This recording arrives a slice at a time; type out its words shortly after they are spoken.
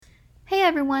Hey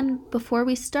everyone! Before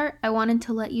we start, I wanted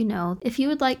to let you know if you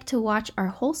would like to watch our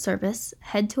whole service,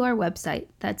 head to our website,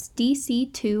 that's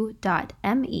dc2.me,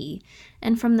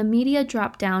 and from the media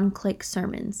drop-down, click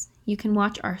Sermons. You can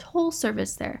watch our whole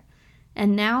service there.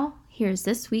 And now, here's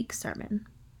this week's sermon.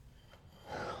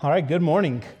 All right, good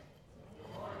morning.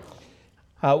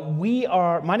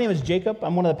 My name is Jacob.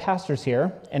 I'm one of the pastors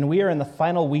here, and we are in the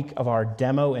final week of our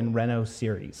Demo and Reno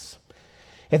series.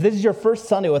 If this is your first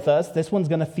Sunday with us, this one's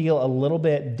going to feel a little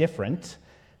bit different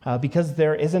because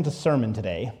there isn't a sermon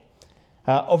today.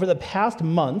 Over the past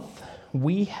month,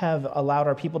 we have allowed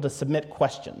our people to submit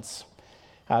questions.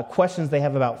 Questions they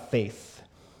have about faith,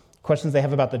 questions they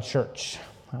have about the church,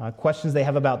 questions they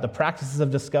have about the practices of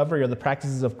discovery or the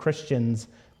practices of Christians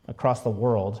across the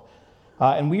world.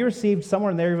 And we received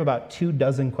somewhere in the area of about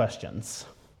 24 questions.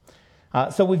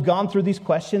 So we've gone through these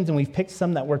questions and we've picked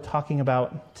some that we're talking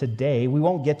about today. We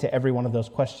won't get to every one of those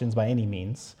questions by any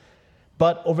means.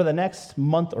 But over the next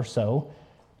month or so,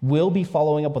 we'll be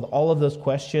following up with all of those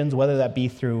questions, whether that be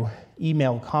through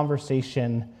email,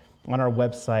 conversation, on our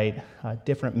website,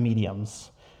 different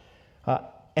mediums.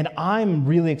 And I'm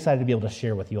really excited to be able to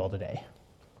share with you all today.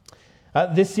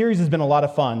 This series has been a lot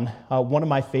of fun, one of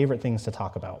my favorite things to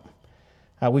talk about.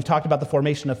 We've talked about the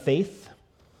formation of faith,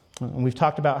 and we've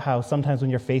talked about how sometimes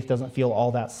when your faith doesn't feel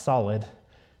all that solid,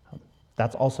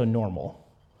 that's also normal.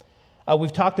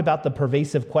 We've talked about the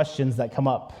pervasive questions that come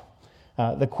up,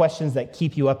 the questions that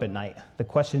keep you up at night, the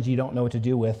questions you don't know what to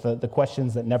do with, the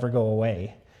questions that never go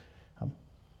away,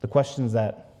 the questions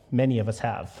that many of us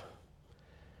have.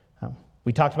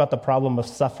 We talked about the problem of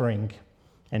suffering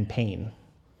and pain.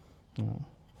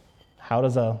 How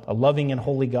does a loving and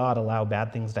holy God allow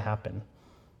bad things to happen?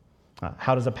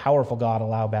 How does a powerful God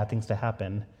allow bad things to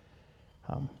happen?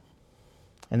 And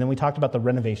then we talked about the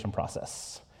renovation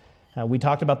process. We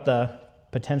talked about the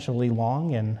potentially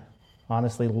long and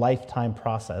honestly lifetime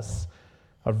process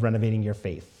of renovating your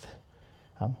faith.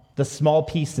 The small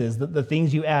pieces, the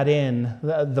things you add in,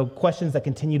 the questions that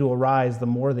continue to arise, the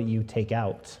more that you take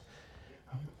out.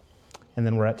 And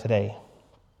then we're at today.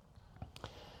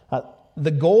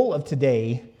 The goal of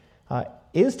today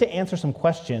is to answer some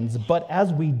questions, but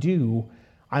as we do,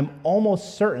 I'm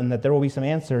almost certain that there will be some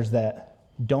answers that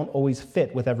don't always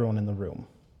fit with everyone in the room.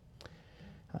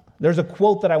 There's a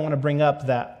quote that I want to bring up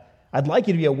that I'd like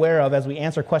you to be aware of as we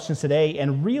answer questions today,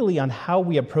 and really on how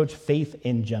we approach faith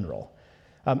in general.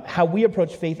 How we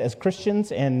approach faith as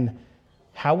Christians and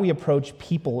how we approach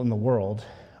people in the world.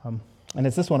 And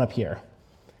it's this one up here.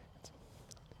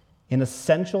 In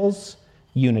essentials,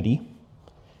 unity.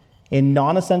 In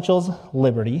non-essentials,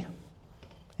 liberty,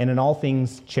 and in all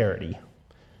things, charity.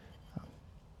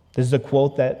 This is a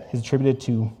quote that is attributed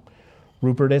to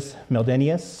Rupertus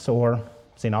Meldenius, or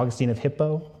St. Augustine of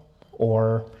Hippo,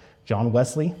 or John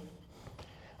Wesley.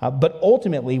 But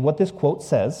ultimately, what this quote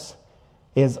says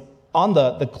is on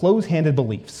the close-handed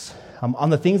beliefs, on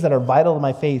the things that are vital to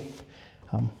my faith,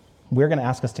 we're going to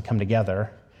ask us to come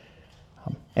together.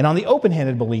 And on the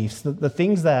open-handed beliefs, the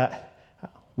things that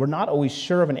we're not always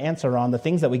sure of an answer on, the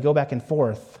things that we go back and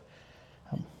forth,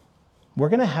 we're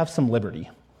going to have some liberty.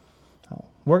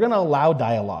 We're going to allow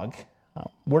dialogue.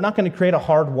 We're not going to create a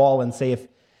hard wall and say,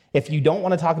 if you don't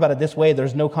want to talk about it this way,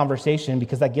 there's no conversation,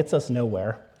 because that gets us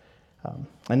nowhere.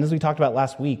 And as we talked about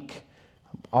last week,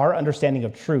 our understanding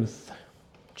of truth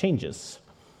changes.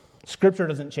 Scripture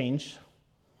doesn't change.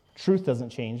 Truth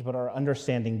doesn't change, but our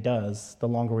understanding does the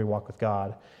longer we walk with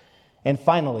God. And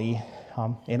finally,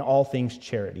 in all things,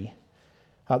 charity.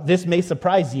 This may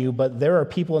surprise you, but there are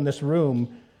people in this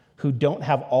room who don't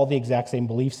have all the exact same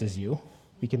beliefs as you.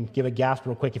 We can give a gasp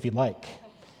real quick if you'd like.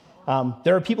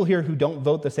 There are people here who don't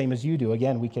vote the same as you do.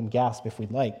 Again, we can gasp if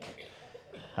we'd like.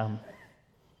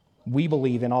 We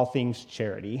believe in all things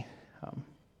charity.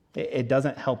 It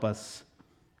doesn't help us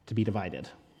to be divided.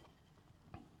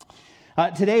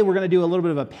 Today, we're going to do a little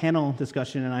bit of a panel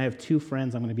discussion, and I have two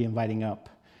friends I'm going to be inviting up.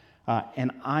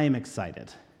 And I am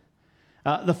excited.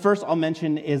 The first I'll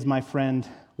mention is my friend,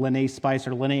 Lene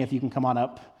Spicer. Lene, if you can come on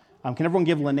up. Can everyone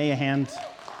give Lene a hand?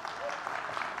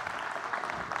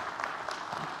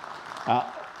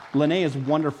 Lene is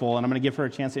wonderful, and I'm going to give her a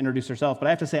chance to introduce herself. But I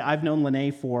have to say, I've known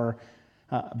Lene for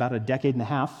about a decade and a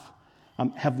half.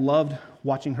 Have loved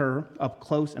watching her up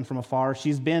close and from afar.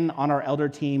 She's been on our elder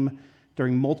team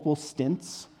during multiple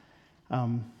stints.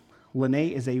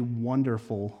 Lene is a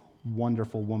wonderful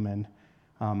woman,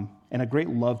 and a great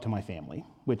love to my family,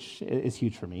 which is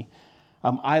huge for me.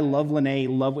 I love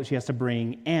Lene, love what she has to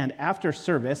bring, and after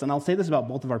service, and I'll say this about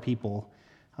both of our people,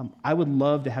 I would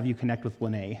love to have you connect with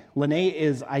Lene. Lene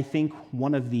is, I think,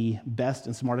 one of the best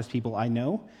and smartest people I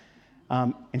know.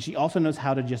 And she also knows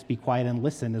how to just be quiet and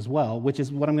listen as well, which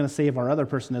is what I'm going to say of our other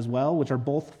person as well, which are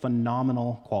both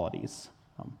phenomenal qualities.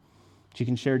 She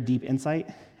can share deep insight,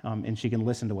 and she can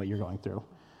listen to what you're going through.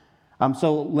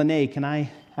 So, Lene, can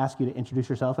I ask you to introduce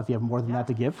yourself if you have more than that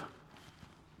to give?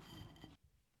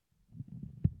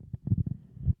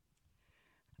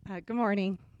 Good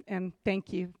morning, and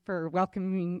thank you for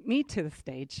welcoming me to the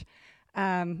stage.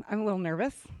 I'm a little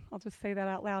nervous, I'll just say that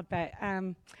out loud, but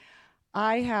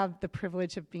I have the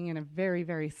privilege of being in a very,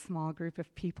 very small group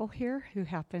of people here who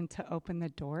happened to open the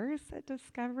doors at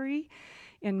Discovery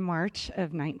in March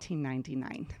of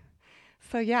 1999.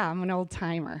 So yeah, I'm an old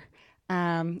timer.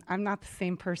 I'm not the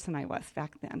same person I was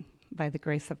back then, by the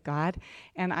grace of God.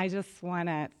 And I just want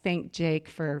to thank Jake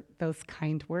for those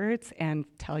kind words and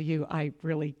tell you I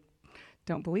really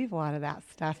don't believe a lot of that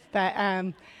stuff. But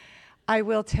I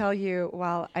will tell you,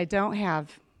 while I don't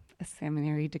have a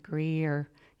seminary degree or,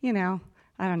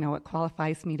 I don't know what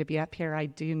qualifies me to be up here, I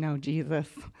do know Jesus.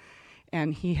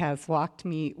 And he has walked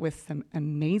me with some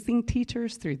amazing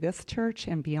teachers through this church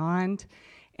and beyond.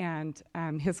 And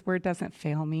his word doesn't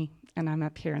fail me, and I'm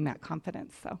up here in that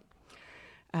confidence. So,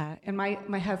 and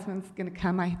my husband's going to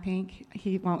come, I think.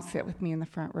 He won't sit with me in the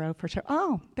front row for sure.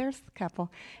 Oh, there's the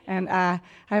couple. And I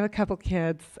have a couple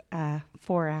kids,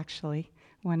 4 actually.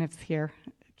 One is here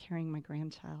carrying my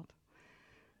grandchild.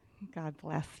 God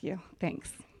bless you.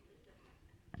 Thanks.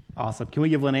 Awesome. Can we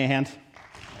give Lene a hand?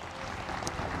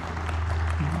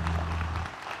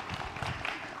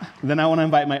 Then I want to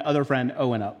invite my other friend,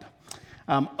 Owen, up.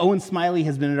 Owen Smiley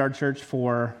has been at our church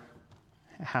for,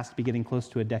 it has to be getting close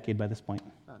to a decade by this point.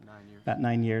 About 9 years. About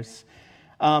 9 years.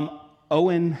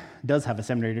 Owen does have a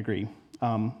seminary degree.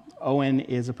 Owen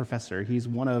is a professor. He's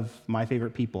one of my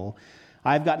favorite people.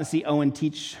 I've gotten to see Owen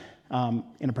teach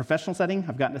in a professional setting.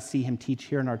 I've gotten to see him teach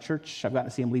here in our church. I've gotten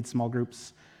to see him lead small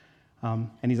groups. And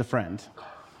he's a friend.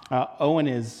 Owen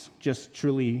is just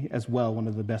truly, as well, one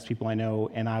of the best people I know,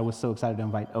 and I was so excited to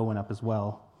invite Owen up as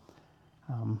well.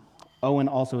 Owen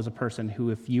also is a person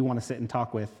who, if you want to sit and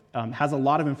talk with, has a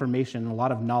lot of information, a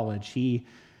lot of knowledge. He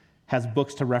has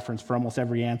books to reference for almost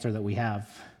every answer that we have.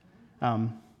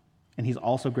 And he's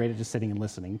also great at just sitting and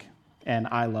listening. And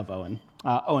I love Owen.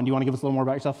 Owen, do you want to give us a little more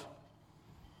about yourself?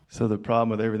 So the problem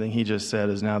with everything he just said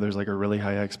is now there's like a really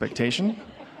high expectation,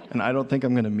 and I don't think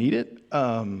I'm going to meet it.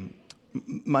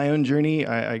 My own journey,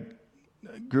 I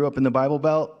grew up in the Bible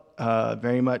Belt,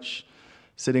 very much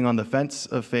sitting on the fence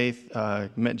of faith.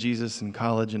 Met Jesus in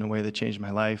college in a way that changed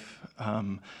my life.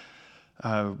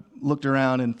 Looked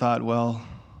around and thought, well,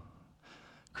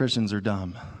 Christians are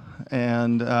dumb,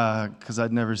 and because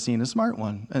I'd never seen a smart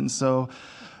one. And so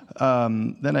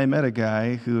then I met a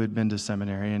guy who had been to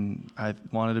seminary, and I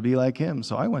wanted to be like him,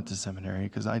 so I went to seminary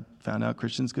because I found out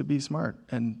Christians could be smart,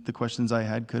 and the questions I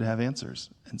had could have answers.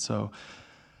 And so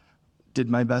did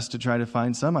my best to try to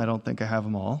find some. I don't think I have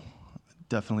them all.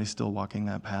 Definitely still walking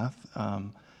that path.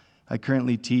 I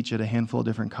currently teach at a handful of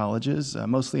different colleges,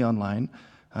 mostly online.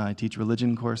 I teach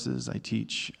religion courses, I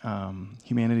teach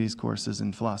humanities courses,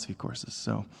 and philosophy courses.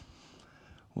 So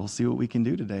we'll see what we can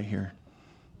do today here.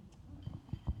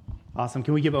 Awesome.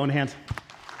 Can we give Owen a hand?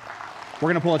 We're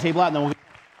going to pull a table out, and then we'll...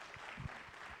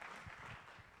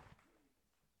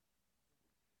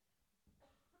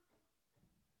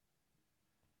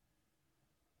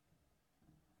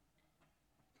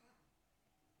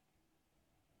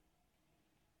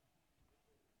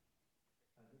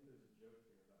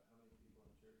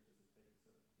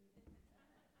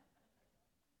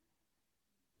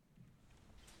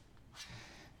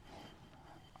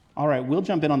 All right, we'll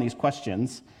jump in on these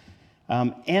questions.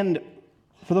 And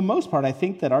for the most part, I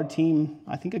think that our team,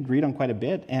 agreed on quite a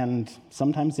bit and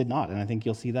sometimes did not. And I think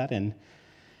you'll see that, and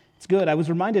it's good. I was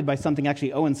reminded by something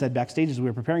actually Owen said backstage as we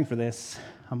were preparing for this.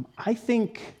 I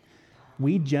think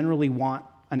we generally want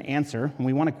an answer, and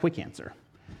we want a quick answer.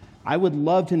 I would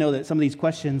love to know that some of these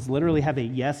questions literally have a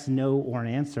yes, no, or an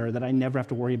answer that I never have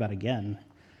to worry about again.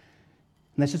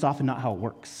 And that's just often not how it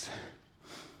works.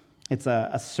 It's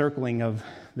a circling of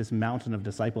this mountain of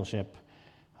discipleship.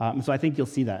 So I think you'll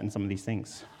see that in some of these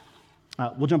things.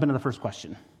 We'll jump into the first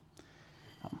question.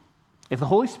 If the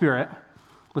Holy Spirit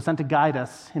was sent to guide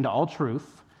us into all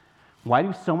truth, why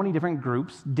do so many different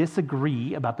groups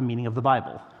disagree about the meaning of the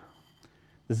Bible?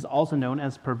 This is also known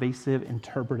as pervasive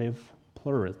interpretive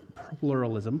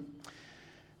pluralism.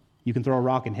 You can throw a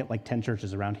rock and hit like 10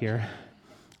 churches around here,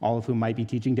 all of whom might be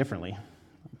teaching differently.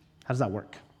 How does that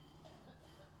work?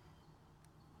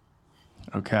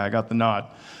 Okay, I got the nod.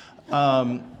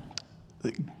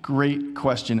 Great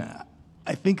question.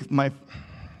 I think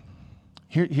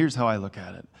here's how I look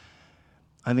at it.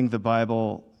 I think the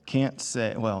Bible can't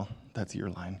say, well, That's your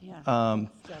line. Yeah.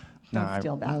 No, Don't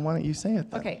steal that. well, why don't you say it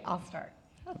then? Okay, I'll start.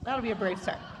 That'll be a brave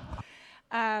start.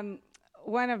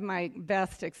 One of my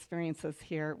best experiences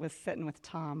here was sitting with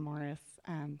Tom Morris,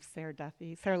 Sarah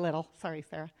Duffy, Sarah Little. Sorry,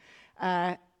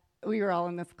 Sarah. We were all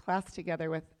in this class together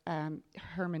with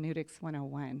Hermeneutics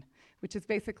 101, which is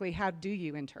basically how do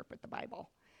you interpret the Bible?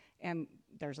 And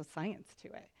there's a science to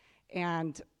it.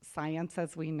 And science,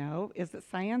 as we know, is it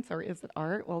science or is it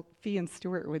art? Well, Fee and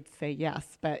Stewart would say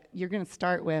yes, but you're going to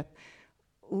start with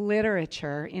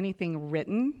literature. Anything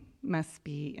written must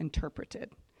be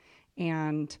interpreted.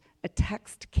 And a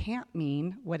text can't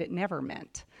mean what it never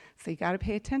meant. So you got to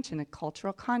pay attention to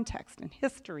cultural context and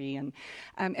history. And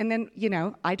then,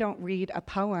 I don't read a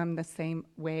poem the same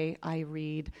way I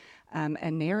read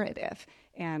a narrative.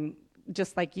 And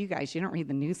just like you guys, you don't read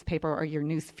the newspaper or your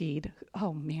news feed.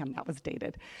 Oh man, that was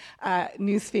dated.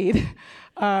 News feed.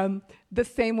 The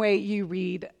same way you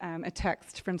read a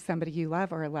text from somebody you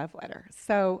love or a love letter.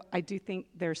 So I do think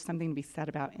there's something to be said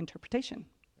about interpretation.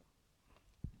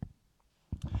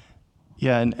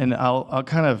 Yeah, and I'll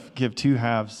kind of give two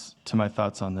halves to my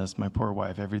thoughts on this. My poor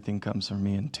wife, everything comes from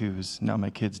me in twos. Now my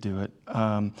kids do it.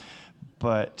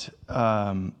 But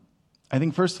I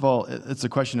think, first of all, it's a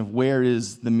question of where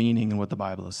is the meaning in what the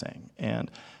Bible is saying. And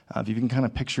if you can kind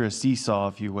of picture a seesaw,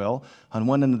 if you will, on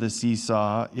one end of the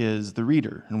seesaw is the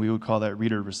reader, and we would call that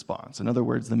reader response. In other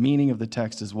words, the meaning of the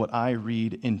text is what I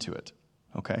read into it,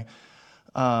 okay?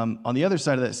 On the other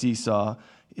side of that seesaw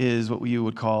is what you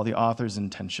would call the author's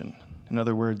intention. In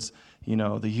other words,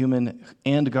 the human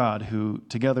and God who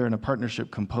together in a partnership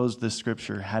composed this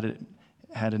scripture had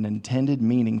an intended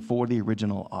meaning for the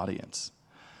original audience.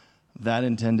 That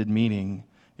intended meaning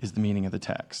is the meaning of the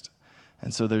text.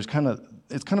 And so it's kind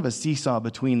of a seesaw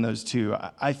between those two.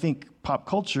 I think pop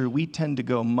culture, we tend to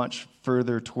go much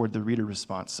further toward the reader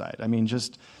response side. I mean,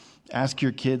 just ask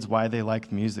your kids why they like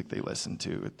the music they listen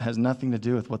to. It has nothing to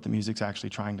do with what the music's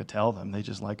actually trying to tell them. They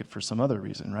just like it for some other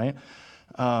reason, right?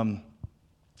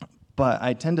 But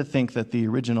I tend to think that the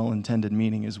original intended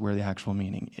meaning is where the actual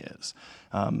meaning is.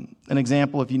 An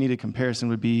example, if you need a comparison,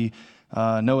 would be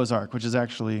Noah's Ark, which is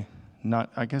actually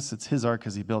not, I guess it's his ark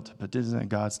because he built it, but isn't it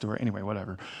God's story? Anyway,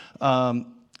 whatever.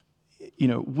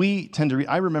 We tend to read.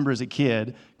 I remember as a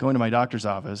kid going to my doctor's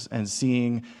office and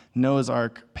seeing Noah's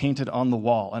Ark painted on the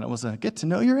wall, and it was a get to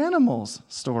know your animals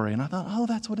story. And I thought, oh,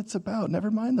 that's what it's about.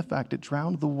 Never mind the fact it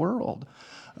drowned the world.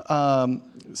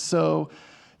 So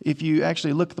if you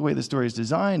actually look at the way the story is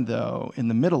designed, though, in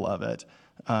the middle of it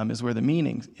is where the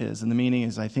meaning is. And the meaning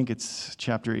is, I think it's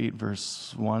chapter 8,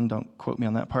 verse 1. Don't quote me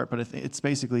on that part, but it's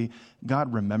basically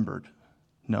God remembered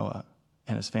Noah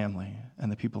and his family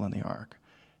and the people in the ark.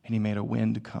 And he made a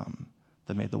wind come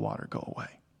that made the water go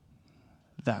away.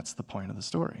 That's the point of the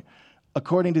story,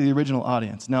 according to the original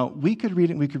audience. Now, we could read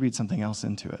it, we could read something else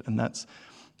into it. And that's,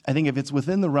 I think if it's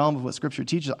within the realm of what Scripture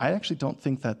teaches, I actually don't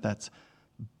think that that's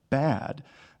bad.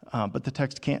 But the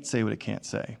text can't say what it can't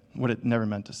say, what it never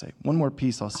meant to say. One more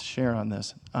piece I'll share on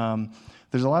this.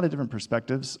 There's a lot of different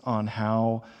perspectives on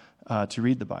how to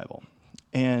read the Bible.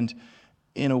 And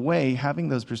in a way, having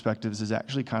those perspectives is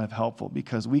actually kind of helpful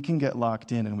because we can get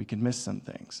locked in and we can miss some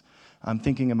things. I'm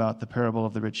thinking about the parable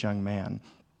of the rich young man.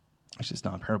 Actually, it's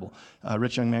not a parable. A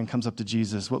rich young man comes up to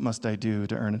Jesus. What must I do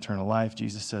to earn eternal life?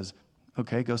 Jesus says,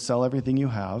 okay, go sell everything you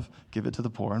have, give it to the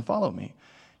poor, and follow me.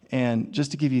 And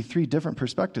just to give you three different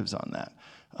perspectives on that.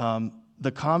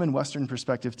 The common Western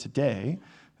perspective today,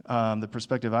 the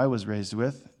perspective I was raised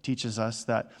with, teaches us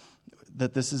that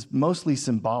this is mostly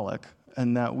symbolic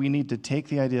and that we need to take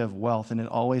the idea of wealth and it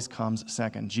always comes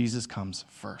second. Jesus comes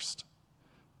first.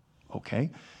 Okay.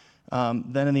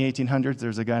 Then in the 1800s,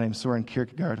 there's a guy named Soren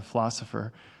Kierkegaard, a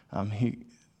philosopher. He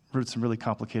wrote some really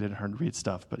complicated, hard-to-read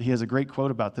stuff, but he has a great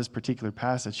quote about this particular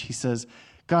passage. He says,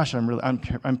 gosh,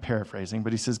 I'm paraphrasing,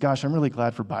 but he says, gosh, I'm really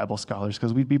glad for Bible scholars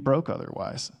because we'd be broke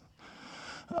otherwise.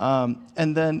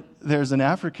 And then there's an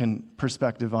African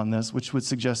perspective on this, which would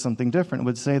suggest something different. It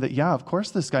would say that, yeah, of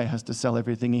course this guy has to sell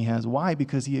everything he has. Why?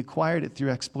 Because he acquired it through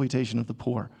exploitation of the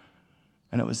poor,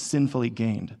 and it was sinfully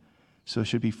gained. So it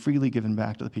should be freely given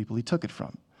back to the people he took it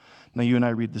from. Now, you and I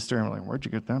read the story, and we're like, where'd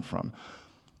you get that from?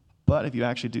 But if you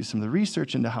actually do some of the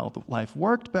research into how life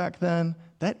worked back then,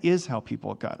 that is how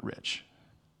people got rich.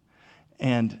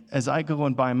 And as I go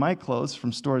and buy my clothes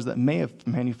from stores that may have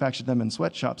manufactured them in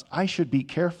sweatshops, I should be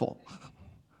careful.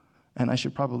 And I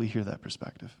should probably hear that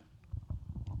perspective.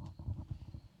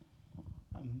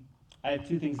 I have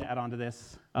two things to add on to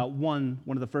this. One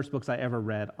of the first books I ever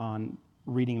read on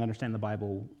reading and understanding the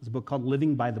Bible is a book called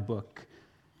Living by the Book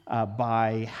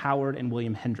by Howard and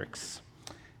William Hendricks.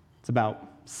 It's about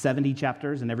 70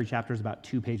 chapters, and every chapter is about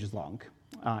 2 pages long.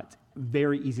 It's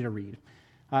very easy to read.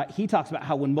 He talks about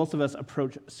how when most of us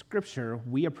approach Scripture,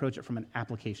 we approach it from an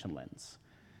application lens.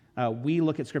 We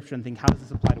look at Scripture and think, how does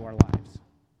this apply to our lives?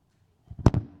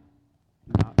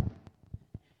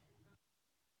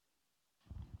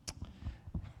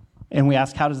 And we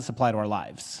ask, how does this apply to our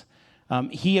lives?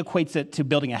 He equates it to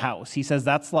building a house. He says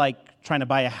that's like trying to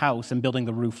buy a house and building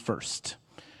the roof first.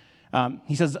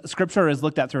 He says Scripture is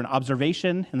looked at through an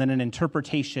observation and then an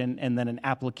interpretation and then an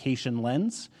application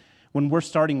lens. When we're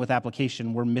starting with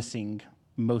application, we're missing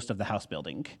most of the house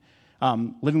building.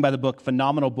 Living by the Book,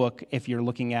 phenomenal book if you're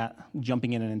looking at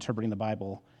jumping in and interpreting the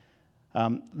Bible.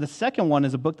 The second one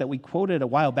is a book that we quoted a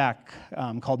while back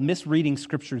called Misreading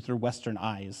Scripture Through Western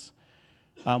Eyes,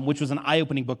 which was an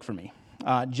eye-opening book for me.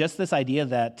 Just this idea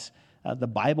that the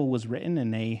Bible was written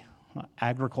in a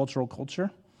agricultural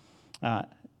culture,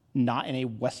 not in a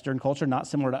Western culture, not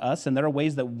similar to us, and there are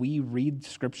ways that we read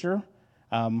Scripture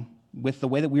with the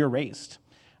way that we were raised.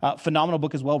 Phenomenal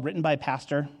book as well, written by a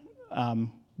pastor,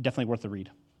 definitely worth the read.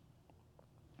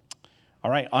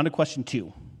 All right, on to question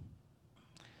 2.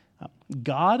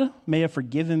 God may have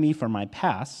forgiven me for my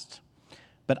past,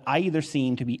 but I either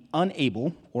seem to be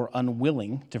unable or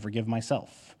unwilling to forgive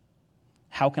myself.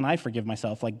 How can I forgive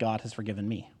myself like God has forgiven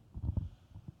me?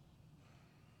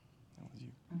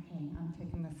 Okay, I'm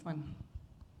taking this one.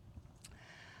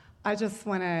 I just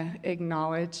want to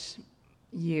acknowledge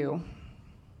you,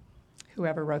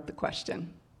 whoever wrote the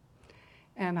question.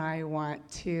 And I want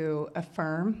to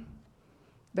affirm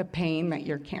the pain that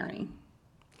you're carrying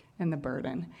and the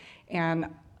burden. And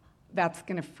that's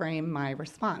going to frame my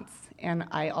response. And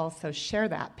I also share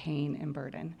that pain and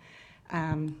burden.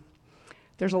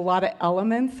 There's a lot of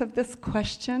elements of this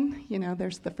question. You know,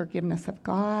 there's the forgiveness of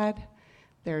God,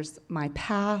 there's my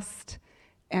past,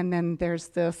 and then there's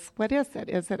this, what is it?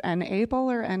 Is it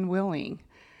unable or unwilling?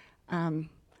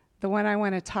 The one I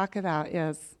want to talk about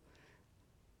is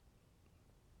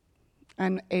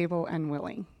unable,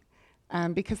 unwilling.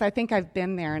 Because I think I've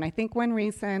been there, and I think one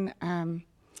reason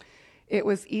it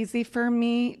was easy for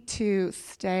me to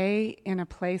stay in a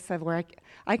place of where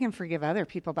I can forgive other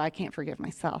people, but I can't forgive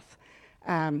myself.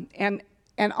 And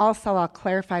also I'll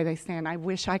clarify by saying, I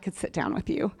wish I could sit down with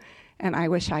you, and I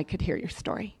wish I could hear your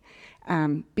story.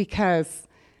 Because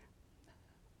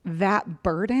that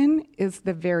burden is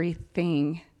the very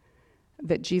thing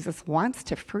that Jesus wants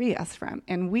to free us from.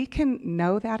 And we can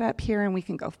know that up here, and we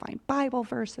can go find Bible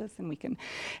verses, and we can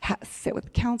sit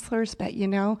with counselors, but you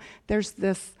know, there's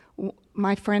this,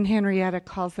 my friend Henrietta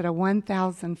calls it a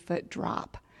 1,000-foot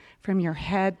drop from your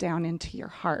head down into your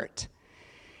heart.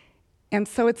 And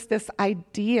so it's this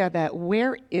idea that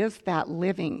where is that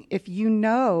living? If you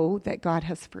know that God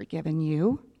has forgiven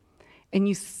you, and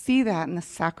you see that in the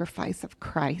sacrifice of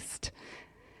Christ,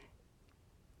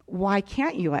 why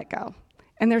can't you let go?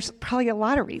 And there's probably a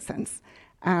lot of reasons.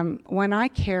 One I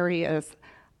carry is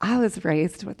I was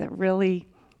raised with a really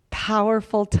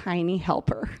powerful, tiny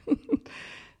helper.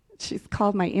 She's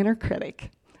called my inner critic.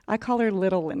 I call her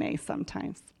Little Lene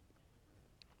sometimes.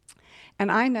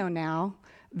 And I know now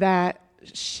that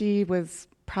she was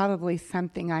probably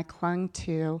something I clung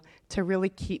to really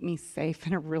keep me safe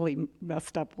in a really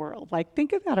messed up world. Like,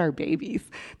 think about our babies.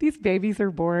 These babies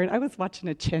are born. I was watching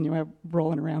a Chinua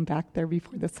rolling around back there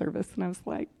before the service, and I was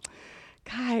like,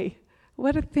 Guy,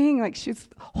 what a thing. Like, she's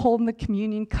holding the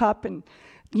communion cup and,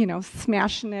 you know,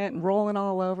 smashing it and rolling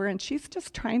all over, and she's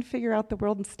just trying to figure out the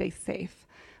world and stay safe.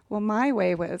 Well, my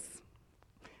way was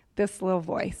this little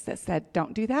voice that said,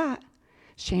 don't do that.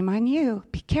 Shame on you.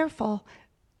 Be careful.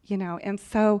 You know, and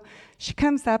so she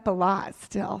comes up a lot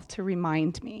still to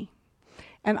remind me.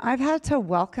 And I've had to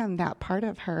welcome that part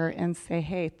of her and say,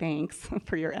 hey, thanks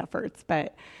for your efforts,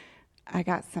 but I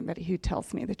got somebody who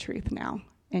tells me the truth now,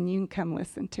 and you can come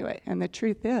listen to it. And the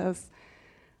truth is,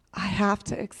 I have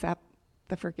to accept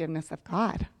the forgiveness of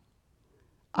God.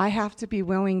 I have to be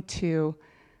willing to,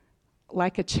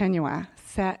 like a Chinua,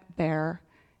 sit there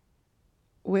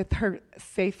with her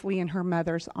safely in her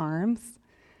mother's arms,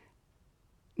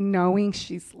 knowing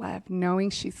she's loved, knowing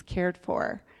she's cared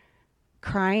for,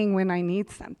 crying when I need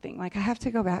something. Like, I have to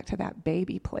go back to that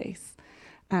baby place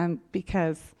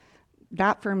because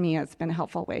that for me has been a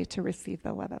helpful way to receive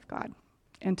the love of God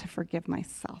and to forgive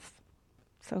myself.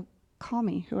 So call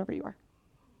me, whoever you are.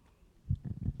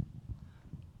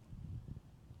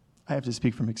 I have to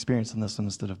speak from experience on this one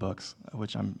instead of books,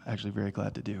 which I'm actually very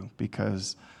glad to do,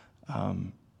 because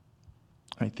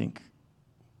I think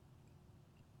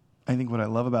what I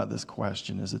love about this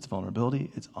question is its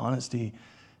vulnerability, its honesty,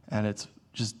 and it's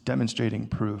just demonstrating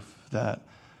proof that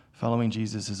following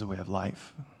Jesus is a way of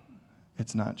life.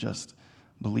 It's not just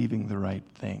believing the right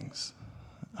things.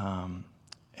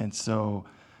 And so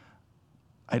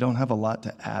I don't have a lot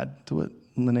to add to what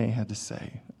Lene had to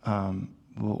say.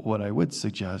 What I would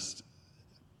suggest,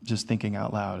 just thinking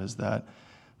out loud, is that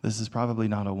this is probably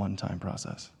not a one-time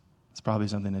process. It's probably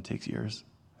something that takes years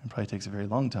and probably takes a very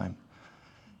long time.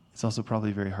 It's also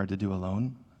probably very hard to do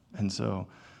alone. And so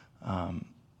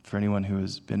for anyone who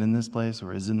has been in this place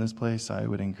or is in this place, I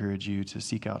would encourage you to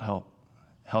seek out help.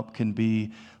 Help can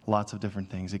be lots of different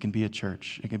things. It can be a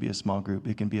church. It can be a small group.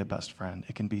 It can be a best friend.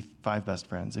 It can be 5 best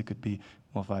friends. It could be,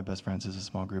 well, 5 best friends is a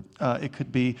small group. It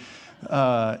could be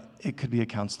a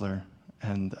counselor,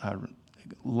 and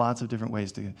lots of different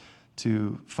ways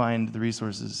to find the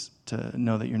resources to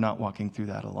know that you're not walking through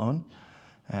that alone.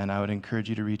 And I would encourage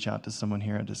you to reach out to someone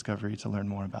here at Discovery to learn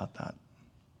more about that.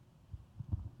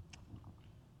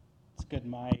 It's good.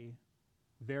 My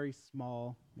very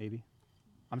small, maybe.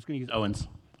 I'm just going to use Owen's.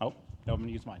 Oh, no, I'm going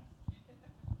to use mine.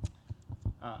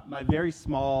 My very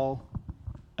small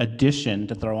addition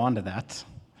to throw onto that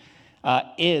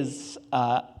is,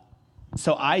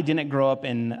 so I didn't grow up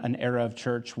in an era of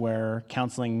church where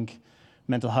counseling,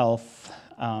 mental health,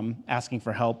 asking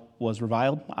for help was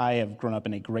reviled. I have grown up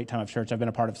in a great time of church. I've been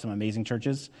a part of some amazing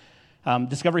churches.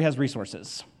 Discovery has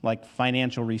resources, like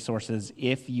financial resources,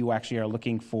 if you actually are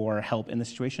looking for help in this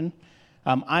situation.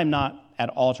 I'm not at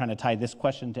all trying to tie this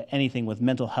question to anything with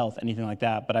mental health, anything like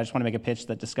that, but I just want to make a pitch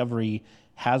that Discovery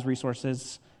has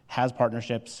resources, has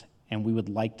partnerships, and we would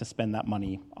like to spend that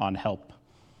money on help.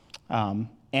 And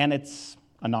it's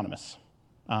anonymous.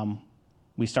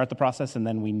 We start the process, and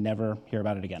then we never hear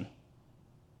about it again.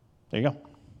 There you go.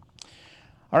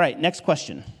 All right, next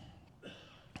question.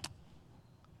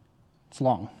 It's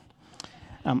long.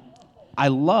 I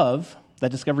love that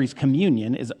Discovery's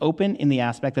communion is open in the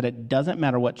aspect that it doesn't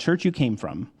matter what church you came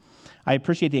from. I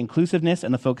appreciate the inclusiveness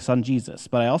and the focus on Jesus,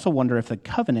 but I also wonder if the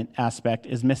covenant aspect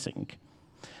is missing.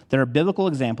 There are biblical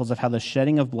examples of how the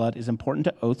shedding of blood is important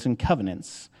to oaths and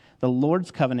covenants. The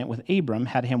Lord's covenant with Abram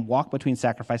had him walk between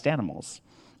sacrificed animals.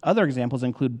 Other examples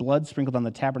include blood sprinkled on the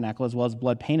tabernacle as well as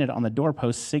blood painted on the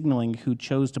doorpost, signaling who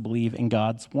chose to believe in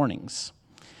God's warnings.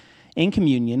 In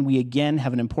communion, we again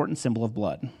have an important symbol of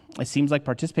blood. It seems like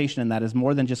participation in that is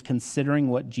more than just considering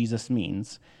what Jesus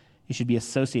means. It should be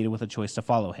associated with a choice to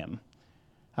follow him.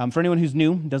 For anyone who's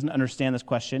new, doesn't understand this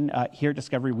question, here at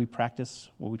Discovery, we practice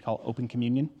what we call open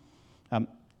communion.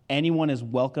 Anyone is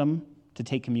welcome to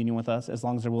take communion with us as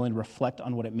long as they're willing to reflect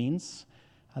on what it means.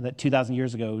 That 2,000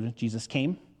 years ago, Jesus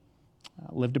came,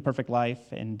 lived a perfect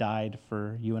life, and died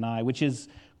for you and I, which is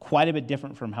quite a bit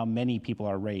different from how many people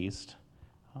are raised.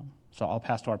 So I'll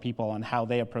pass to our people on how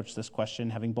they approach this question,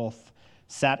 having both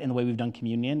sat in the way we've done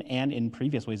communion and in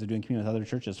previous ways of doing communion with other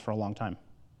churches for a long time.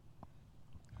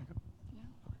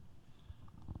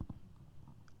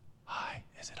 Hi,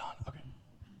 is it on? Okay.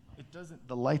 It doesn't,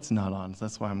 the light's not on, so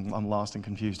that's why I'm lost and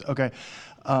confused. Okay.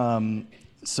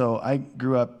 So I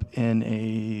grew up in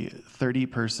a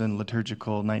 30-person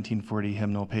liturgical 1940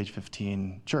 hymnal, page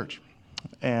 15 church.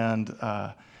 And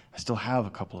I still have a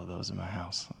couple of those in my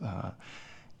house.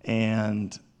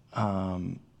 And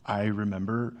I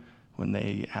remember when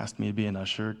they asked me to be an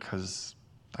usher, because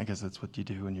I guess that's what you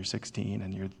do when you're 16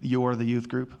 and you're the youth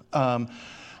group, I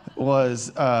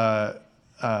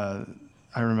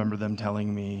remember them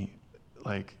telling me,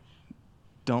 like,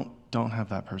 don't have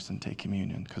that person take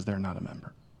communion because they're not a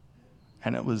member.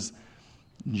 And it was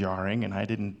jarring, and I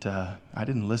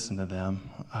didn't listen to them.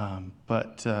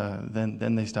 But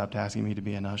then they stopped asking me to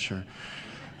be an usher.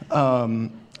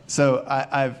 So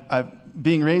I've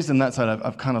being raised in that side,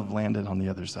 I've kind of landed on the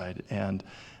other side. And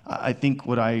I think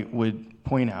what I would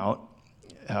point out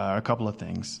are a couple of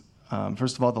things.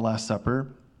 First of all, the Last Supper,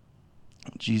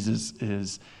 Jesus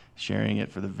is sharing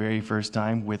it for the very first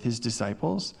time with his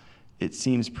disciples. It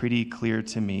seems pretty clear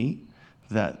to me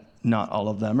that not all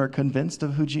of them are convinced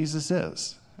of who Jesus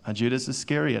is. Judas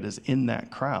Iscariot is in that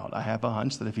crowd. I have a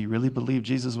hunch that if he really believed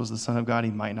Jesus was the Son of God,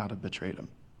 he might not have betrayed him.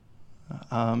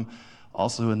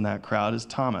 Also in that crowd is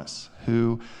Thomas,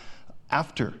 who,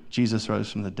 after Jesus rose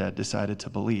from the dead, decided to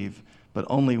believe, but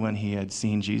only when he had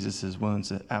seen Jesus'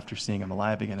 wounds after seeing him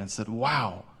alive again and said,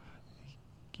 wow,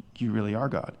 you really are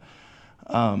God.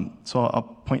 So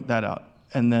I'll point that out.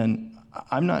 And then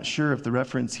I'm not sure if the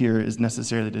reference here is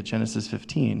necessarily to Genesis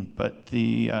 15, but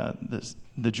the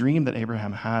dream that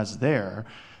Abraham has there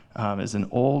is an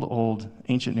old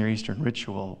ancient Near Eastern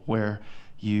ritual where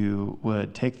you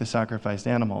would take the sacrificed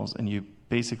animals and you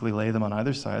basically lay them on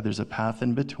either side. There's a path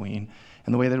in between.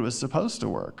 And the way that it was supposed to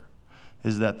work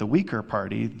is that the weaker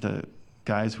party, the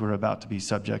guys who are about to be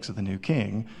subjects of the new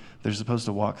king, they're supposed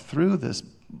to walk through this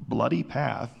bloody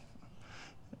path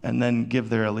and then give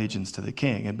their allegiance to the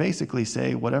king, and basically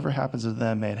say, whatever happens to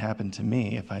them may happen to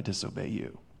me if I disobey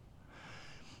you.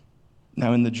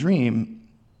 Now, in the dream,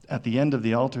 at the end of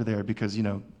the altar there, because,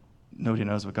 nobody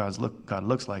knows what God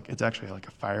looks like, it's actually like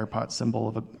a fire pot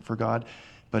symbol for God,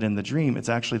 but in the dream, it's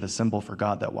actually the symbol for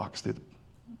God that walks through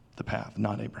the path,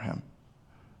 not Abraham.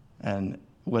 And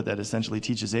what that essentially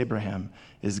teaches Abraham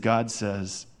is God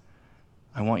says,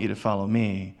 I want you to follow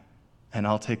me, and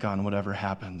I'll take on whatever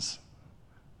happens,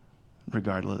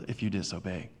 regardless if you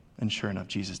disobey. And sure enough,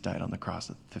 Jesus died on the cross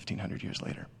 1,500 years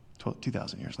later,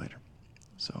 2,000 years later.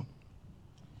 So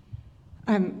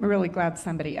I'm really glad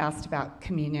somebody asked about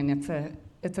communion.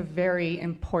 It's a very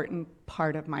important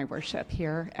part of my worship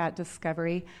here at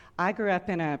Discovery. I grew up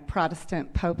in a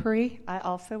Protestant popery. I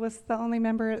also was the only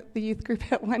member of the youth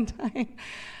group at one time.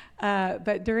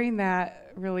 But during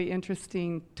that really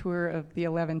interesting tour of the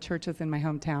 11 churches in my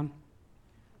hometown,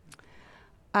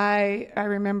 I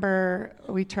remember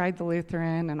we tried the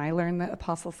Lutheran, and I learned the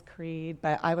Apostles' Creed,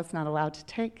 but I was not allowed to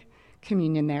take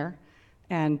communion there.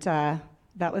 And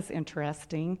that was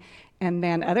interesting. And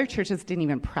then other churches didn't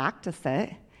even practice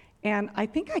it. And I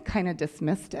think I kind of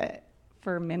dismissed it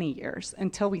for many years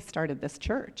until we started this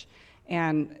church.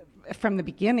 And from the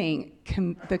beginning,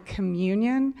 the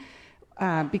communion,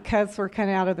 because we're kind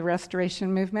of out of the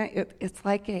Restoration movement, it's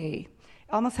like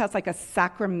almost has like a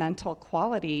sacramental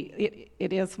quality.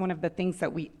 It is one of the things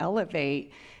that we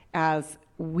elevate as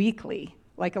weekly.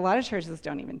 Like a lot of churches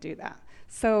don't even do that.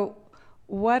 So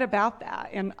what about that?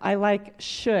 And I like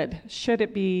should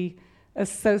it be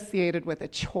associated with a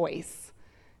choice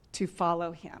to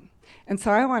follow him? And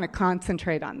so I want to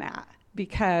concentrate on that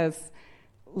because,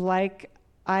 like,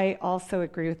 I also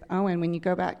agree with Owen, when you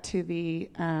go back to the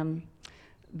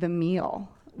meal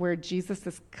where Jesus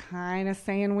is kind of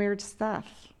saying weird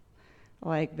stuff,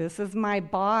 like, this is my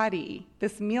body,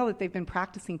 this meal that they've been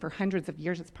practicing for hundreds of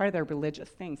years, it's part of their religious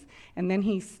things. And then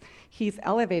he's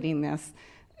elevating this.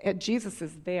 Jesus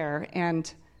is there,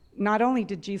 and not only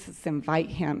did Jesus invite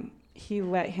him, he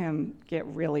let him get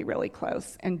really, really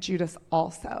close. And Judas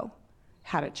also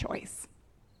had a choice.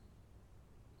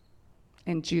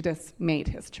 And Judas made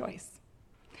his choice.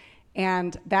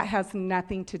 And that has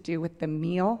nothing to do with the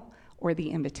meal or the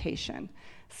invitation.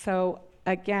 So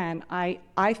again,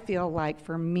 I feel like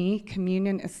for me,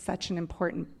 communion is such an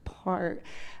important part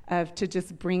of to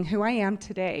just bring who I am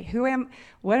today.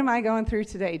 What am I going through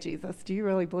today, Jesus? Do you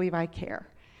really believe I care?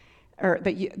 Or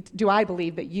do I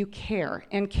believe that you care?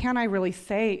 And can I really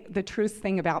say the truest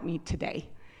thing about me today?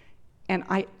 And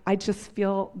I just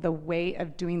feel the way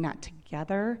of doing that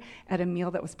together at a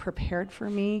meal that was prepared for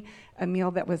me, a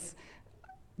meal that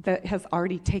has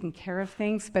already taken care of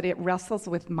things, but it wrestles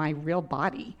with my real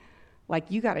body. Like,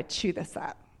 you got to chew this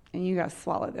up, and you got to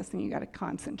swallow this, and you got to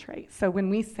concentrate. So when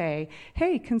we say,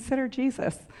 hey, consider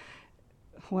Jesus,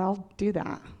 well, do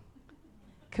that,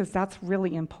 because that's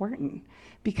really important,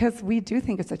 because we do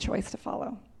think it's a choice to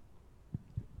follow.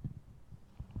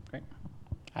 Great.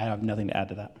 I have nothing to add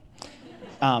to that.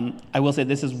 I will say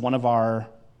this is one of our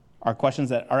questions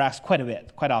that are asked quite a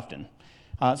bit, quite often.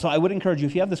 So I would encourage you,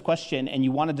 if you have this question and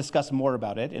you want to discuss more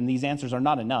about it, and these answers are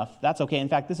not enough, that's okay. In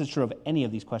fact, this is true of any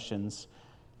of these questions.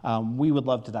 We would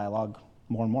love to dialogue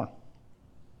more and more.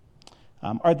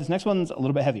 All right, this next one's a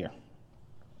little bit heavier.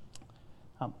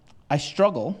 I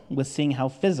struggle with seeing how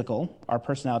physical our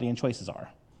personality and choices are.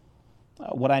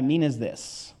 What I mean is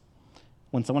this.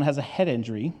 When someone has a head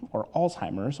injury or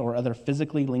Alzheimer's or other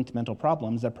physically linked mental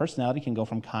problems, their personality can go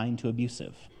from kind to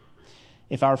abusive.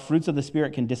 If our fruits of the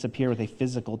Spirit can disappear with a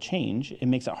physical change, it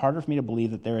makes it harder for me to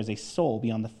believe that there is a soul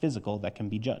beyond the physical that can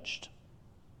be judged.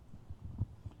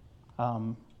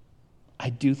 I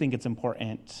do think it's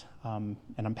important, and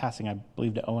I'm passing, I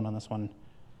believe, to Owen on this one,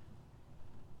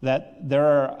 that there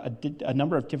are a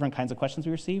number of different kinds of questions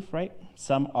we receive, right?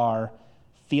 Some are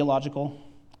theological.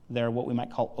 They're what we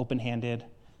might call open-handed.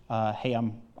 Hey,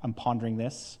 I'm pondering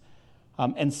this.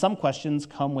 And some questions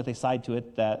come with a side to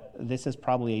it that this is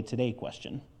probably a today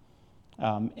question.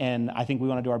 And I think we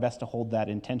want to do our best to hold that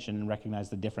in tension and recognize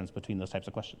the difference between those types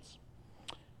of questions.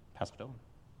 Pass it over.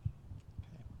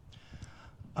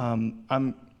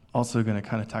 I'm also going to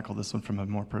kind of tackle this one from a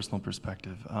more personal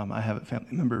perspective. I have a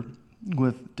family member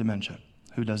with dementia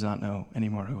who does not know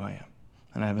anymore who I am.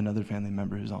 And I have another family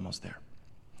member who's almost there.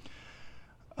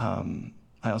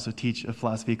 I also teach a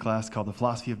philosophy class called The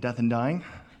Philosophy of Death and Dying.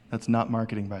 That's not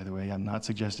marketing, by the way. I'm not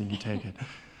suggesting you take it.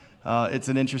 It's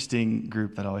an interesting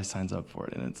group that always signs up for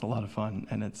it, and it's a lot of fun.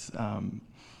 And it's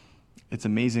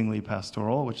amazingly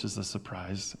pastoral, which is a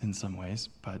surprise in some ways.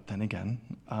 But then again,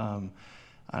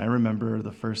 I remember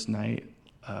the first night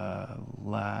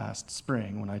last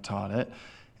spring when I taught it,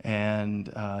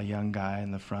 and a young guy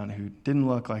in the front who didn't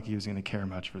look like he was going to care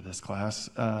much for this class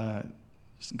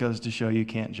goes to show you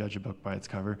can't judge a book by its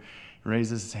cover,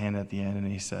 raises his hand at the end, and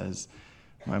he says,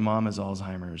 my mom has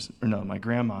Alzheimer's, or no, my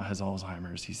grandma has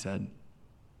Alzheimer's, he said,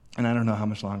 and I don't know how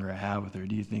much longer I have with her.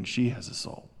 Do you think she has a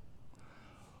soul?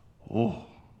 Oh.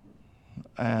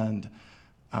 And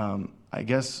I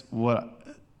guess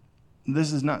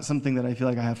this is not something that I feel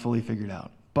like I have fully figured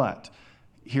out, but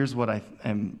here's what I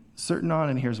am certain on,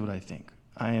 and here's what I think.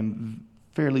 I am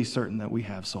fairly certain that we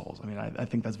have souls. I mean, I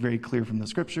think that's very clear from the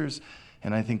scriptures,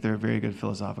 and I think there are very good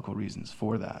philosophical reasons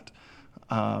for that.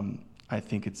 I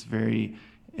think it's very,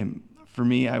 for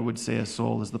me, I would say a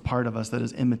soul is the part of us that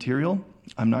is immaterial.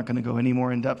 I'm not going to go any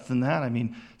more in depth than that. I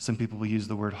mean, some people will use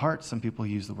the word heart, some people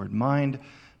use the word mind.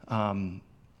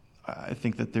 I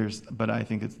think that I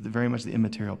think it's very much the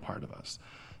immaterial part of us.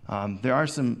 There are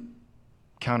some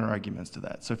counter arguments to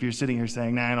that. So if you're sitting here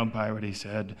saying, nah, I don't buy what he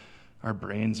said, our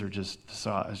brains are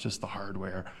it's just the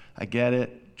hardware. I get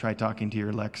it. Try talking to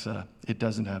your Alexa. It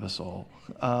doesn't have a soul.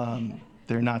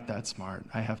 They're not that smart.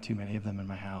 I have too many of them in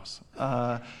my house.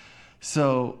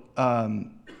 So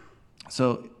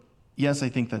yes, I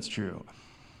think that's true.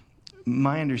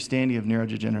 My understanding of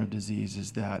neurodegenerative disease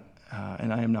is that,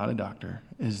 and I am not a doctor,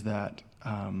 is that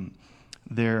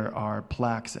there are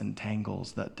plaques and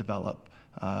tangles that develop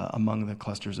among the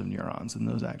clusters of neurons, and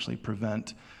those actually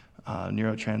prevent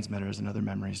neurotransmitters and other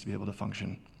memories to be able to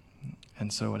function.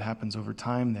 And so what happens over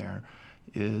time there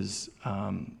is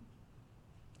the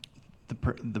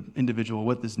individual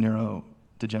with this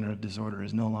neurodegenerative disorder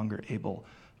is no longer able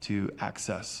to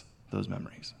access those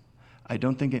memories. I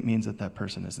don't think it means that that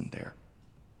person isn't there.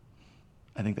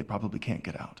 I think they probably can't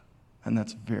get out. And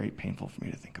that's very painful for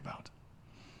me to think about.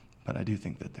 But I do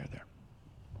think that they're there.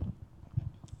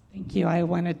 Thank you. I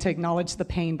wanted to acknowledge the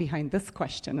pain behind this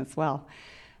question as well.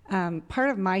 Part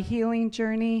of my healing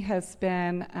journey has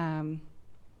been,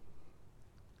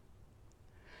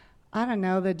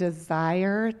 the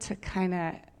desire to kind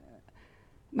of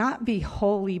not be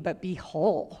holy, but be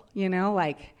whole.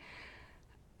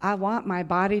 I want my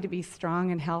body to be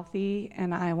strong and healthy,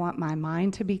 and I want my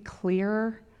mind to be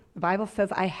clear. The Bible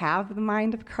says I have the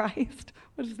mind of Christ.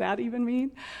 What does that even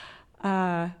mean?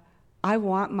 I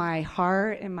want my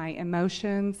heart and my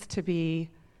emotions to be,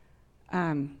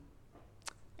 I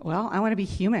want to be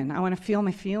human. I want to feel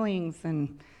my feelings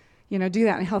and, do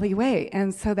that in a healthy way.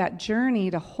 And so that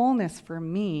journey to wholeness for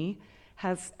me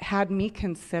has had me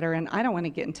consider, and I don't want to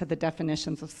get into the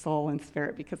definitions of soul and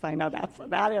spirit because I know that's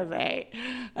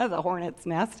a hornet's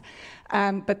nest.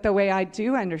 But the way I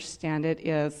do understand it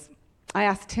is, I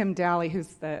asked Tim Daly,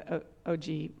 who's the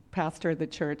OG pastor of the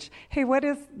church, hey, what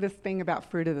is this thing about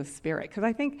fruit of the Spirit? Because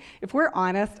I think if we're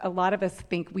honest, a lot of us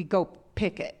think we go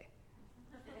pick it.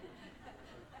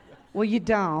 Well, you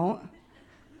don't.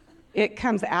 It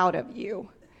comes out of you.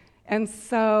 And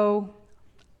so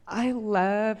I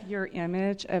love your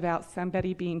image about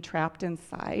somebody being trapped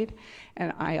inside.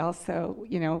 And I also,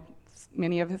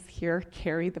 many of us here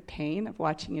carry the pain of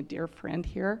watching a dear friend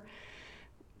here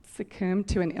succumb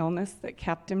to an illness that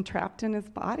kept him trapped in his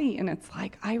body. And it's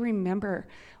like, I remember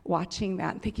watching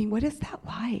that and thinking, what is that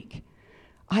like?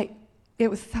 It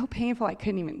was so painful, I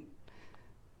couldn't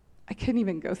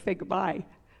even go say goodbye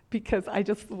because I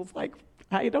just was like,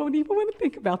 I don't even want to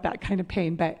think about that kind of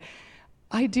pain. But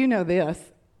I do know this,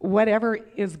 whatever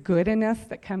is good in us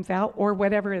that comes out or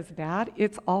whatever is bad,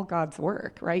 it's all God's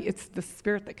work, right? It's the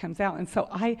Spirit that comes out. And so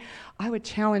I would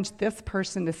challenge this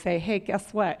person to say, hey,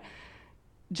 guess what?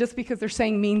 Just because they're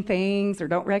saying mean things or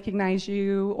don't recognize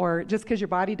you, or just because your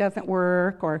body doesn't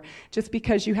work, or just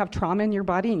because you have trauma in your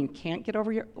body and you can't get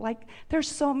over there's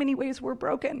so many ways we're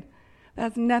broken. That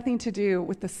has nothing to do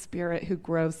with the Spirit who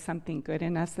grows something good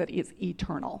in us that is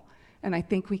eternal. And I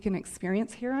think we can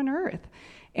experience here on earth.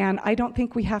 And I don't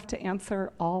think we have to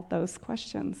answer all those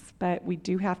questions, but we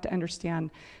do have to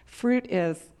understand fruit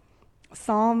is,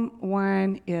 Psalm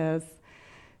 1 is,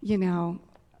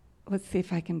 let's see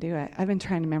if I can do it. I've been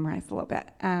trying to memorize a little bit.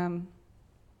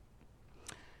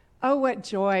 Oh, what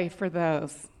joy for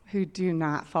those who do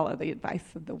not follow the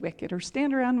advice of the wicked or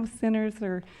stand around with sinners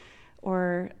or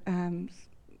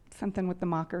something with the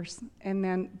mockers. And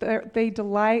then they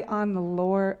delight on the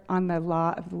Lord, on the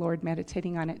law of the Lord,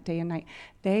 meditating on it day and night.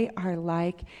 They are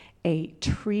like a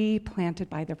tree planted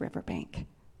by the riverbank,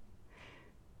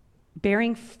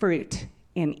 bearing fruit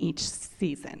in each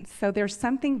season. So there's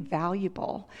something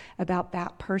valuable about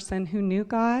that person who knew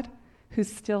God,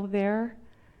 who's still there,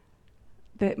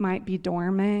 that might be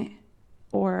dormant,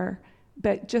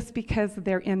 but just because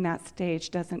they're in that stage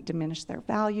doesn't diminish their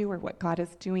value or what God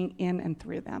is doing in and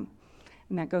through them.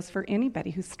 And that goes for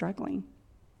anybody who's struggling.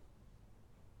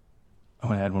 I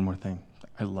want to add one more thing.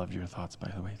 I loved your thoughts, by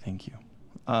the way. Thank you.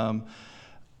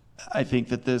 I think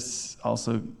that this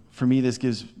also, for me,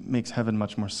 this makes heaven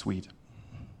much more sweet,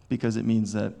 because it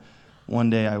means that one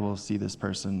day I will see this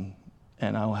person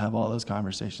and I will have all those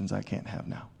conversations I can't have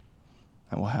now.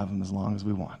 And we'll have them as long as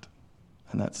we want.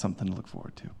 And that's something to look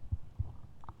forward to.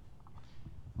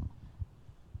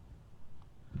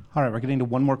 All right, we're getting to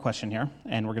one more question here,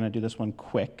 and we're going to do this one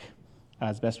quick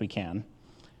as best we can.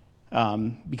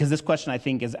 Because this question, I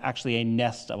think, is actually a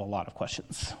nest of a lot of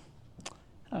questions.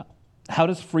 How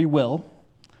does free will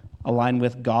align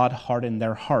with God harden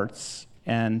their hearts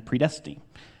and predestiny?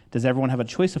 Does everyone have a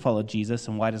choice to follow Jesus,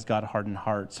 and why does God harden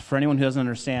hearts? For anyone who doesn't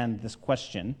understand this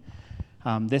question,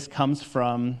 this comes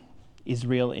from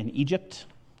Israel in Egypt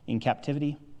in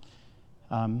captivity.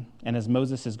 And as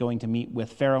Moses is going to meet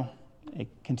with Pharaoh, it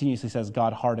continuously says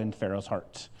God hardened Pharaoh's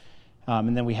heart.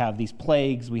 And then we have these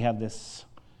plagues, we have this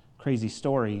crazy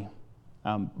story.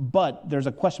 But there's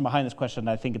a question behind this question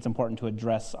that I think it's important to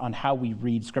address on how we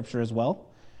read Scripture as well,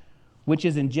 which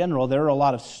is, in general, there are a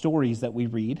lot of stories that we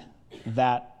read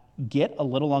that get a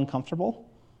little uncomfortable,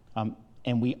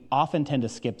 and we often tend to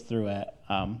skip through it.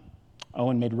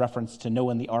 Owen made reference to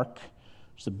Noah and the ark.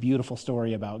 It's a beautiful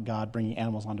story about God bringing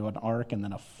animals onto an ark and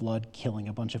then a flood killing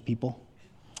a bunch of people.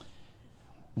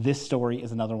 This story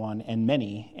is another one, and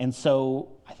many. And so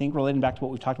I think relating back to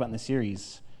what we've talked about in this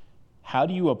series, how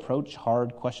do you approach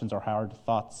hard questions or hard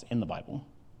thoughts in the Bible?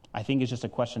 I think it's just a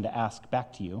question to ask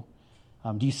back to you.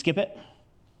 Do you skip it?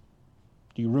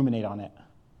 Do you ruminate on it?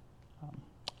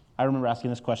 I remember asking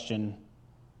this question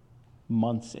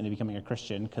months into becoming a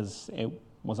Christian because it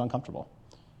was uncomfortable.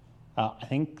 I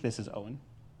think this is Owen.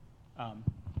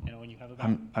 Owen, you have a back?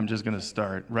 I'm just going to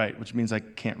start, right, which means I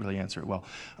can't really answer it well.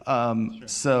 Sure.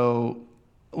 So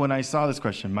when I saw this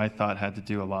question, my thought had to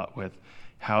do a lot with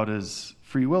how does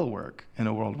free will work in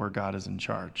a world where God is in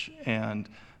charge? And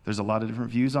there's a lot of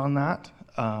different views on that.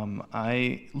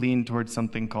 I lean towards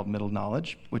something called middle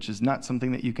knowledge, which is not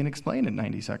something that you can explain in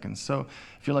 90 seconds. So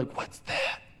if you're like, what's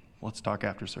that? Let's talk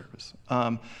after service.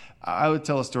 I would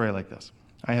tell a story like this.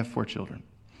 I have 4 children.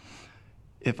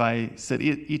 If I sit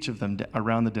each of them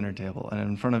around the dinner table, and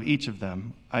in front of each of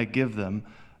them, I give them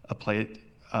a plate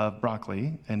of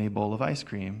broccoli and a bowl of ice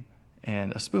cream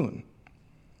and a spoon.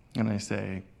 And I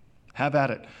say, have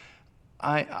at it.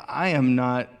 I am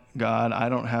not God. I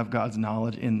don't have God's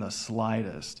knowledge in the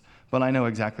slightest, but I know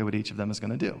exactly what each of them is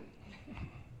going to do.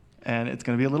 And it's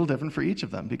going to be a little different for each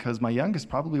of them, because my youngest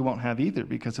probably won't have either,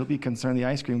 because he'll be concerned the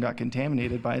ice cream got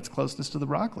contaminated by its closeness to the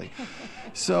broccoli.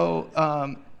 So,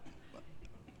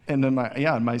 and then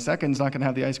my second's not going to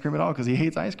have the ice cream at all because he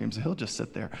hates ice cream, so he'll just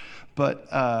sit there.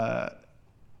 But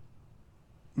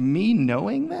me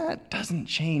knowing that doesn't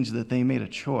change that they made a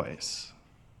choice.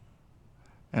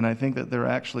 And I think that there are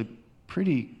actually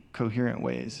pretty coherent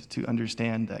ways to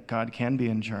understand that God can be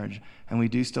in charge, and we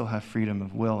do still have freedom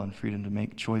of will and freedom to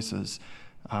make choices,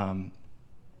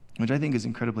 which I think is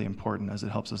incredibly important, as it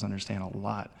helps us understand a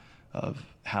lot of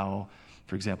how,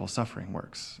 for example, suffering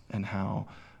works, and how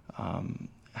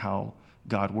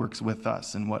God works with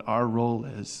us, and what our role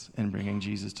is in bringing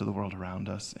Jesus to the world around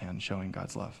us and showing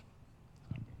God's love.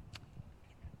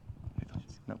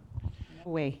 No.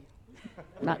 No way.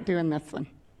 Not doing this one.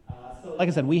 Like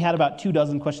I said, we had about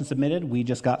 24 questions submitted. We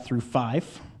just got through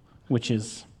 5, which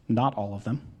is not all of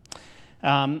them.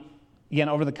 Again,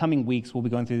 over the coming weeks, we'll be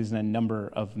going through these in a number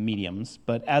of mediums.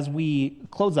 But as we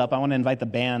close up, I want to invite the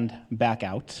band back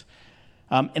out.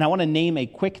 And I want to name a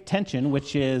quick tension,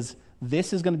 which is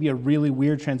this is going to be a really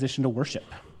weird transition to worship.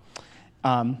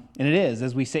 And it is,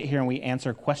 as we sit here and we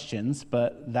answer questions,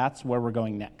 but that's where we're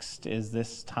going next, is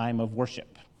this time of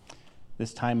worship.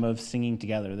 This time of singing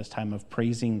together, this time of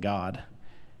praising God.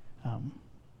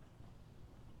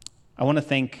 I want to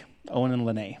thank Owen and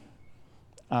Lene.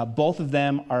 Both of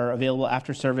them are available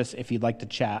after service if you'd like to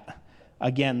chat.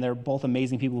 Again, they're both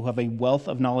amazing people who have a wealth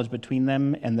of knowledge between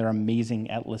them, and they're amazing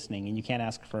at listening, and you can't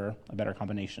ask for a better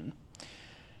combination.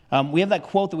 We have that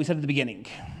quote that we said at the beginning.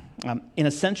 In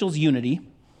essentials, unity.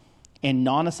 In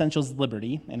non-essentials,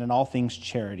 liberty. And in all things,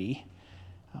 charity.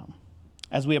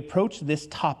 As we approach this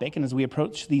topic and as we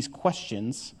approach these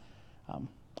questions,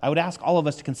 I would ask all of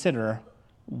us to consider,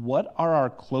 what are our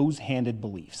close-handed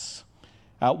beliefs?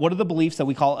 What are the beliefs that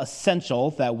we call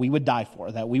essential, that we would die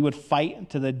for, that we would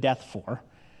fight to the death for?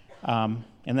 And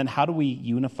then how do we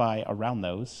unify around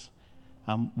those?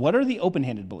 What are the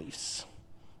open-handed beliefs?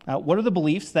 What are the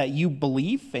beliefs that you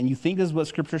believe and you think is what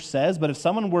Scripture says, but if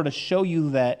someone were to show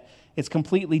you that it's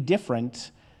completely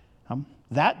different,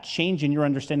 that change in your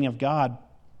understanding of God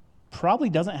probably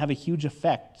doesn't have a huge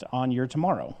effect on your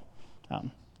tomorrow.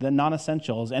 the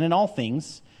non-essentials, and in all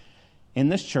things, in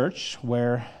this church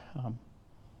where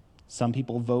some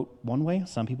people vote one way,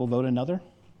 some people vote another,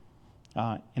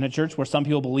 in a church where some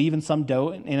people believe and some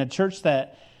don't, in a church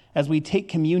that as we take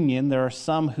communion, there are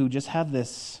some who just have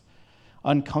this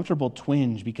uncomfortable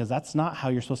twinge because that's not how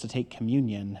you're supposed to take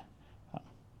communion.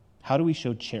 How do we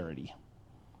show charity?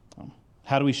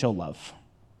 How do we show love?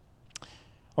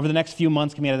 Over the next few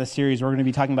months coming out of this series, we're going to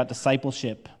be talking about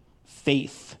discipleship,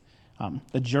 faith,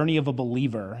 the journey of a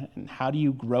believer, and how do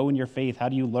you grow in your faith? How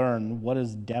do you learn? What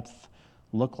does depth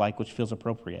look like, which feels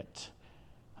appropriate?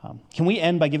 Can we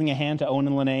end by giving a hand to Owen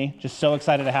and Lene? Just so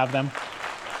excited to have them.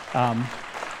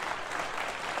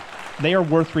 They are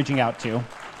worth reaching out to.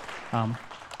 And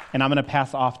I'm going to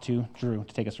pass off to Drew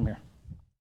to take us from here.